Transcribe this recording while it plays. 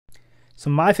So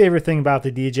my favorite thing about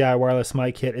the DJI wireless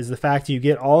mic kit is the fact you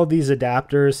get all of these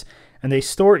adapters and they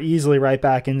store easily right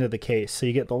back into the case. So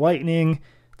you get the Lightning,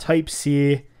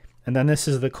 Type-C, and then this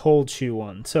is the cold shoe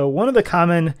one. So one of the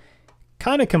common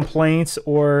kind of complaints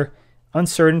or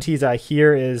uncertainties I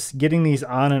hear is getting these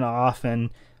on and off, and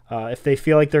if they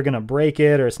feel like they're going to break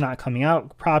it or it's not coming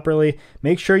out properly,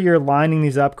 make sure you're lining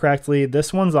these up correctly.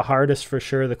 This one's the hardest for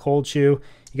sure, the cold shoe.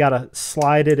 You got to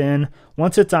slide it in.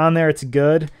 Once it's on there, it's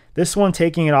good. This one,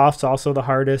 taking it off, is also the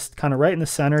hardest. Kind of right in the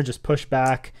center, just push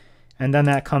back, and then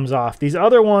that comes off. These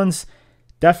other ones,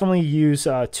 definitely use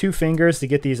 2 fingers to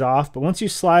get these off, but once you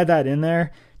slide that in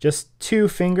there, just 2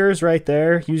 fingers right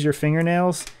there, use your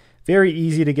fingernails. Very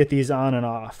easy to get these on and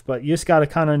off, but you just got to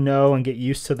kind of know and get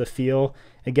used to the feel.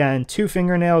 Again, 2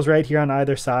 fingernails right here on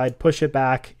either side, push it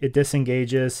back, it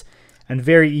disengages, and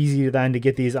very easy then to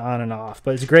get these on and off.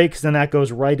 But it's great because then that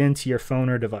goes right into your phone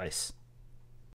or device.